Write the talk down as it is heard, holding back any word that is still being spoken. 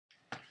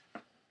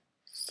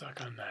Suck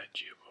on that,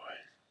 Jew boy.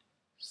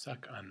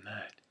 Suck on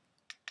that.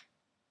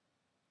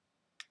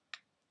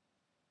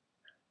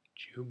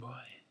 Jew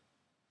boy.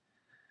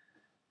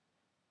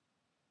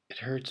 It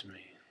hurts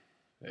me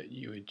that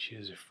you would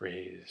choose a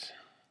phrase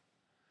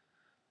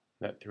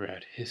that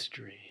throughout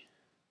history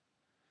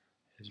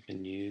has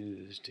been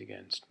used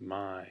against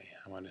I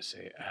want to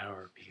say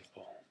our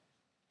people,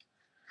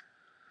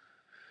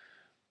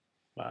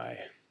 by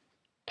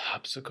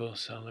popsicle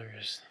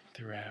sellers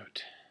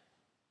throughout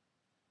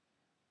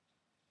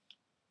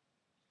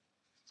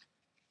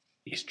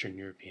Eastern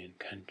European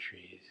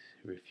countries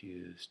who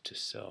refused to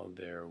sell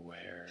their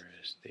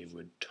wares. They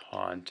would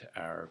taunt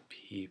our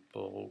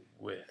people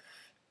with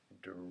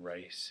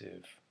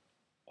derisive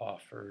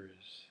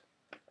offers.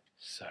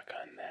 Suck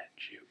on that,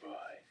 Jew boy.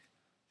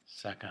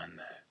 Suck on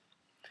that.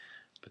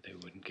 But they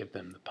wouldn't give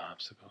them the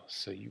popsicles.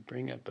 So you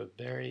bring up a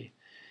very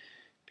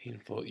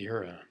painful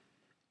era,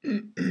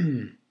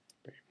 very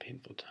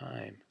painful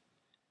time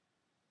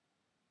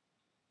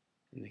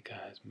in the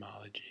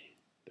cosmology,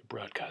 the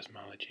broad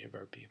cosmology of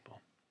our people.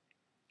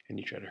 And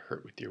you try to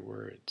hurt with your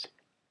words.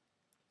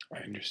 I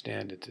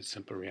understand it's a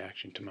simple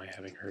reaction to my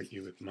having hurt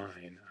you with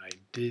mine. I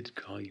did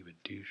call you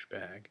a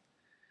douchebag.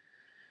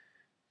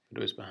 It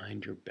was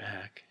behind your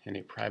back in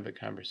a private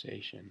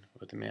conversation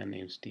with a man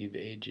named Steve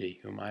Agee,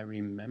 whom I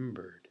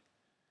remembered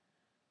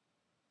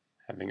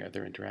having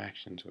other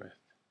interactions with.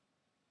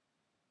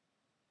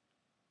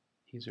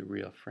 He's a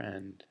real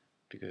friend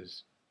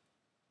because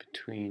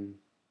between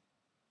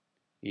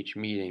each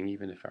meeting,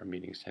 even if our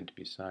meetings tend to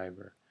be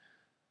cyber,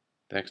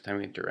 the next time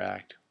we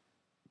interact,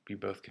 we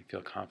both can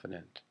feel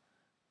confident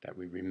that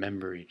we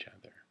remember each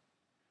other.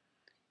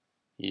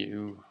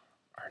 You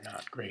are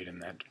not great in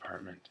that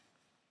department.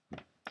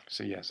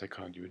 So yes, I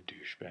called you a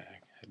douchebag.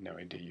 I had no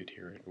idea you'd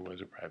hear it. It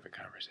was a private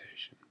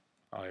conversation.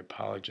 I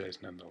apologize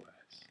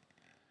nonetheless.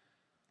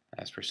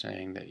 As for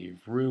saying that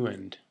you've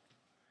ruined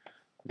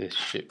this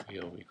shit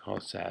wheel we call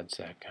Sad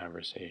Sack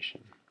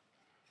Conversation,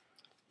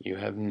 you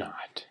have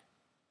not.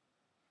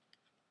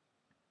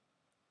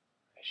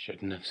 I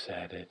shouldn't have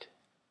said it.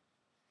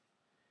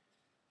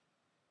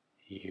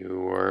 You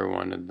were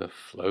one of the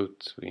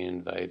floats we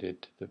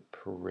invited to the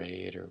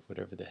parade, or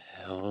whatever the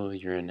hell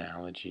your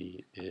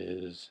analogy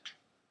is.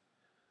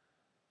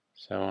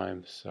 So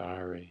I'm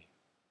sorry.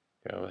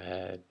 Go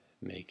ahead,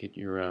 make it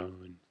your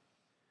own.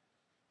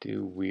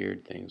 Do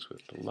weird things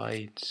with the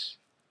lights.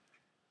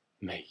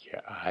 Make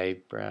your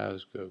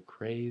eyebrows go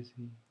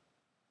crazy.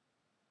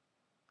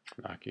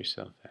 Knock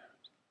yourself out.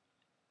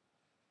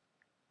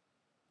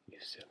 You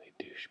silly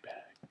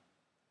douchebag.